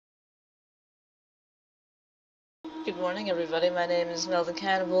Good morning, everybody. My name is Melvin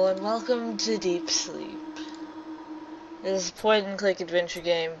Cannibal, and welcome to Deep Sleep. This is a point-and-click adventure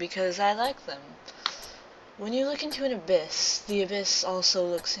game because I like them. When you look into an abyss, the abyss also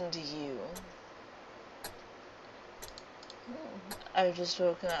looks into you. I've just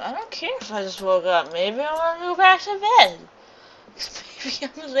woken up. I don't care if I just woke up. Maybe I want to go back to bed. Maybe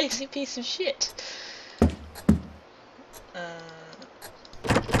I'm a lazy piece of shit.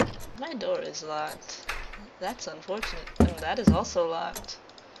 My door is locked. That's unfortunate. And that is also locked.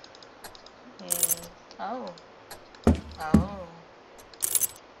 Oh. Oh.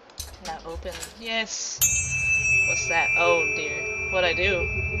 Now open. Yes. What's that? Oh dear. What'd I do?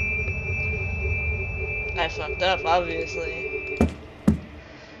 I fucked up, obviously.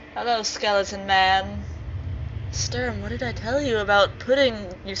 Hello, skeleton man. Sturm, what did I tell you about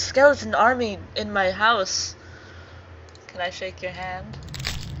putting your skeleton army in my house? Can I shake your hand?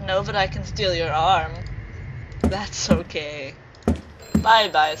 No, but I can steal your arm. That's okay.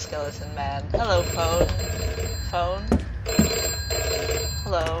 Bye-bye, skeleton man. Hello, phone. Phone?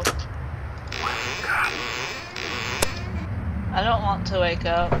 Hello. Wake up. I don't want to wake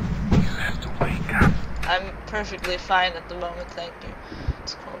up. You have to wake up. I'm perfectly fine at the moment, thank you.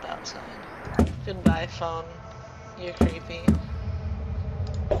 It's cold outside. Goodbye, phone. You're creepy.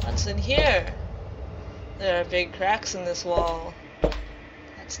 What's in here? There are big cracks in this wall.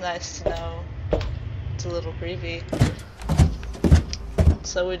 That's nice to know. It's a little creepy.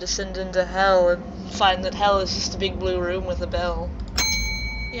 So we descend into hell and find that hell is just a big blue room with a bell.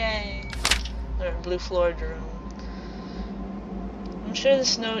 Yay! Or a blue floored room. I'm sure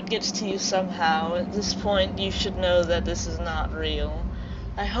this note gets to you somehow. At this point, you should know that this is not real.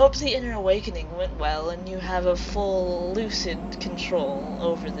 I hope the inner awakening went well and you have a full, lucid control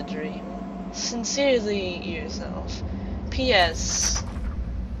over the dream. Sincerely, yourself. P.S.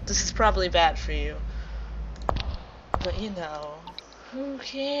 This is probably bad for you. But you know, who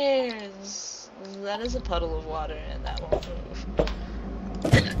cares? That is a puddle of water and that won't move.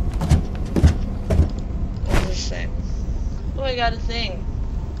 What's this thing? Oh, I got a thing.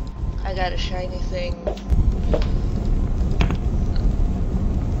 I got a shiny thing.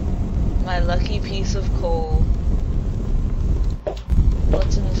 My lucky piece of coal.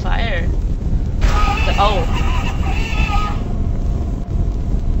 What's in the fire? Oh.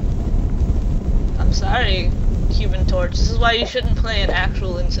 I'm sorry, Human Torch. This is why you shouldn't play in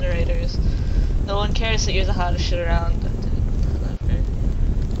actual incinerators. No one cares that you're the hottest shit around.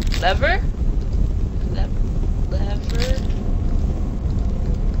 Lever? Lever? Lever?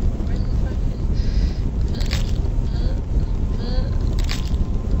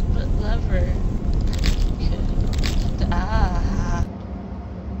 Lever. Ah.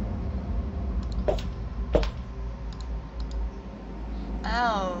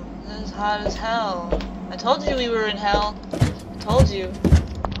 Ow. This is hot as hell. I told you we were in hell. I told you.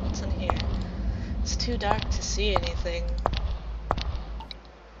 What's in here? It's too dark to see anything.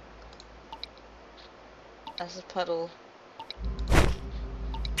 That's a puddle.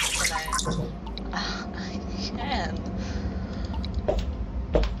 Can I can.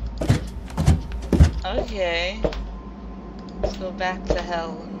 Okay. Let's go back to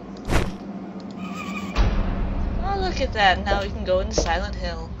hell. Oh, look at that. Now we can go into Silent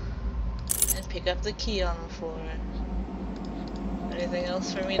Hill and pick up the key on the floor. Anything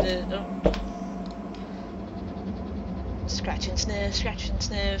else for me to... Oh. Scratch and sniff, scratch and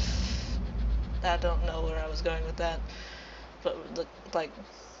sniff. I don't know where I was going with that. But, look, like...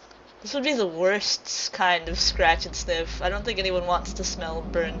 This would be the worst kind of scratch and sniff. I don't think anyone wants to smell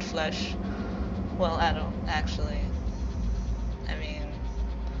burned flesh. Well, I don't, actually. I mean...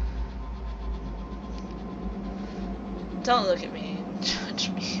 Don't look at me. Judge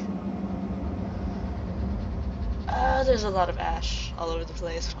me. There's a lot of ash all over the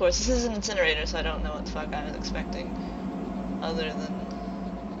place. Of course, this is an incinerator, so I don't know what the fuck I was expecting. Other than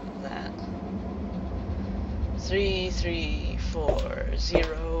that.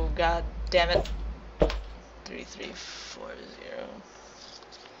 3340. God damn it. 3340.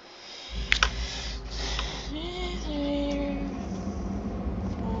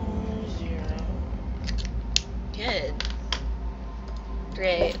 3340. Good.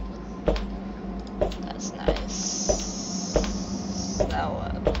 Great. That's nice. Now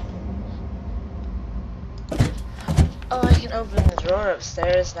what? Oh, I can open the drawer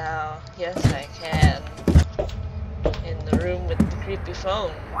upstairs now. Yes, I can. In the room with the creepy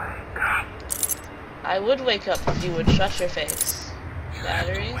phone. Wake up. I would wake up if you would shut your face.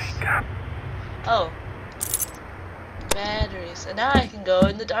 Batteries? Wake up. Oh. Batteries. And now I can go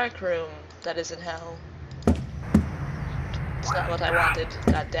in the dark room that is in hell. It's not what I wanted.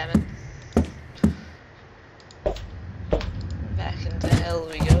 God damn it. hell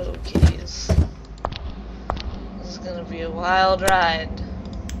we go, kitties. This is gonna be a wild ride.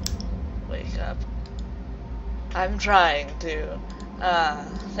 Wake up. I'm trying to.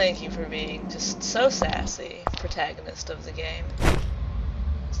 Thank you for being just so sassy, protagonist of the game.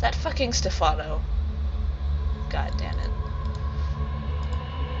 Is that fucking Stefano? God damn it.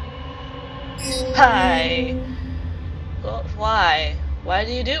 Hi! Well, why? Why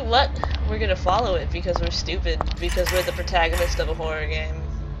do you do what? We're gonna follow it because we're stupid, because we're the protagonist of a horror game.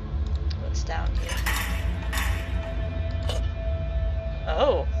 What's down here?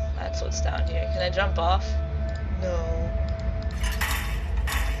 Oh, that's what's down here. Can I jump off? No.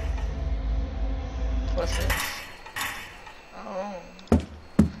 What's this? Oh.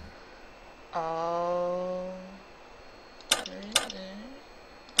 Oh. Right there.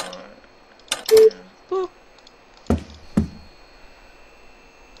 Boop.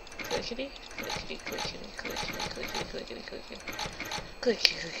 Clickety, clickety, clickety, clickety, clickety, clickety, clickety.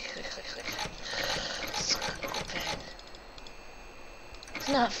 Clickety, clickety, clickety, clickety. It's not open. It's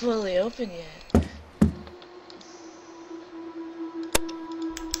not fully open yet.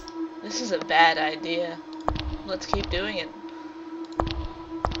 This is a bad idea. Let's keep doing it.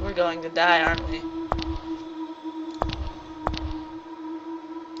 We're going to die, aren't we?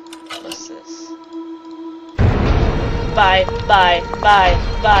 What's this? Bye, bye, bye,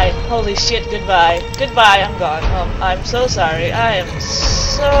 bye. Holy shit, goodbye. Goodbye, I'm gone. I'm so sorry. I am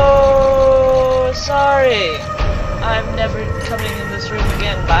so sorry. I'm never coming in this room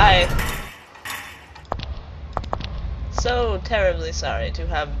again. Bye. So terribly sorry to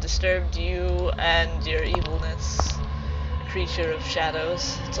have disturbed you and your evilness, creature of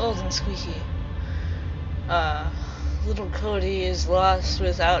shadows. It's old and squeaky. Little Cody is lost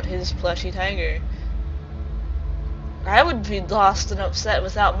without his plushy tiger. I would be lost and upset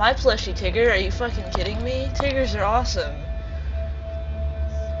without my plushy Tigger. Are you fucking kidding me? Tigers are awesome.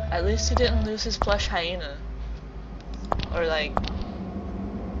 At least he didn't lose his plush hyena. Or like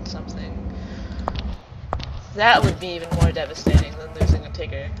something. That would be even more devastating than losing a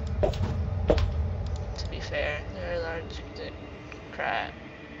Tigger. To be fair, there are large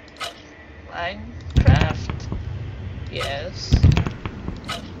Minecraft? Yes.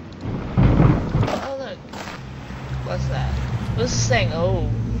 Oh look. What's that? What's this thing? Oh,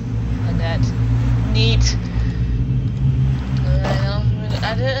 a net. Neat.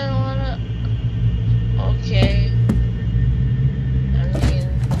 I didn't wanna. Okay. I mean,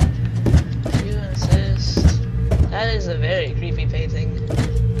 if you insist. That is a very creepy painting.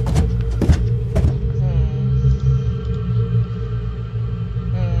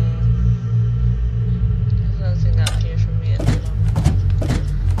 There's nothing out here for me at the moment.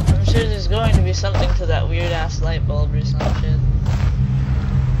 I'm sure there's going to be something to that weird ass light bulb or some shit.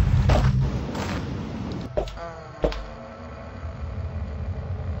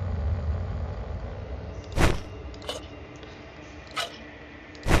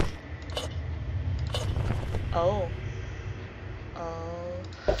 Oh.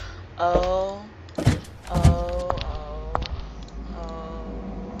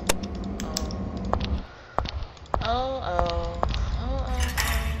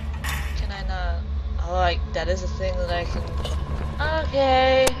 Can I not? Oh, that is a thing that I can.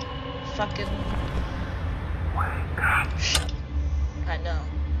 Okay. Fucking. I know.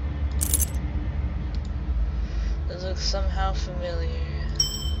 This looks somehow familiar.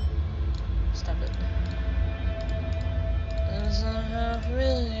 Stop it. Somehow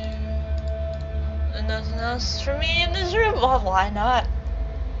familiar. And nothing else for me in this room. Well, why not?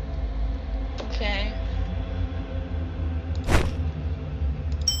 Okay.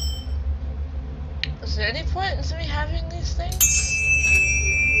 Is there any point in me having these things?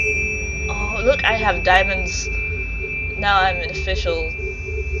 Oh, look, I have diamonds. Now I'm an official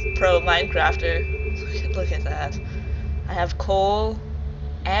pro Minecrafter. Look at that. I have coal,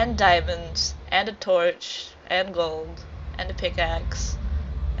 and diamonds, and a torch, and gold, and a pickaxe,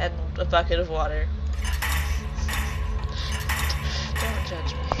 and a bucket of water. Don't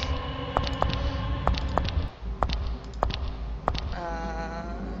judge me.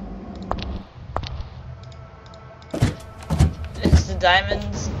 Is the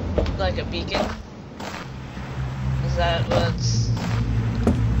diamonds like a beacon? Is that what's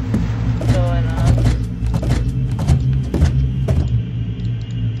going on?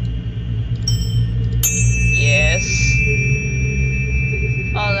 Yes.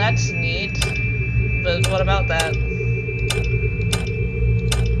 Oh, that's neat. But what about that?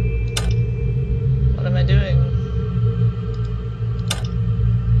 What am I doing?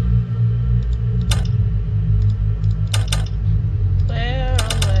 Where,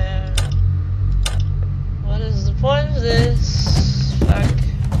 oh where? What is the point of this? Fuck.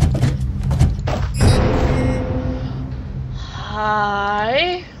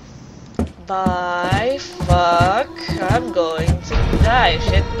 die.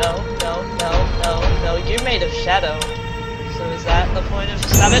 Shit, no, no, no, no, no. You're made of shadow. So is that the point of...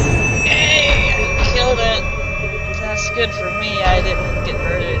 Stop it! Yay! I killed it! That's good for me. I didn't get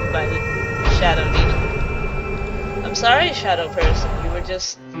murdered by the shadow demon. I'm sorry, shadow person. You were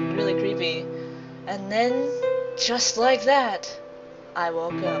just really creepy. And then, just like that, I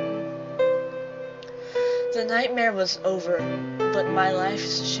woke up. The nightmare was over, but my life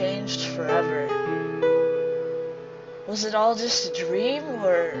has changed forever. Was it all just a dream,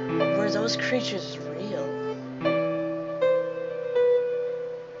 or were those creatures real?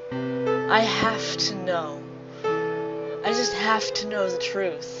 I have to know. I just have to know the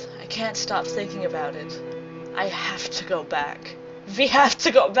truth. I can't stop thinking about it. I have to go back. We have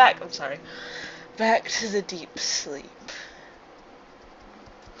to go back. I'm sorry. Back to the deep sleep.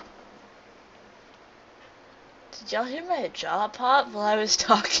 Did y'all hear my jaw pop while I was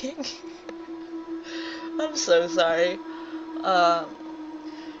talking? I'm so sorry.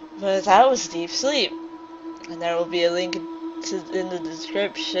 But that was deep sleep. And there will be a link in the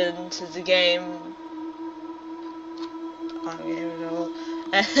description to the game. I'm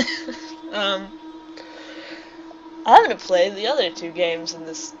gonna play the other 2 games in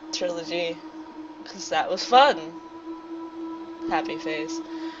this trilogy, because that was fun. Happy face.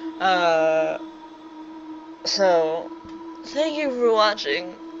 So, thank you for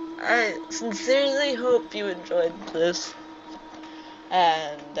watching. I sincerely hope you enjoyed this.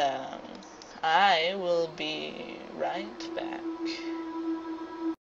 And, I will be right back.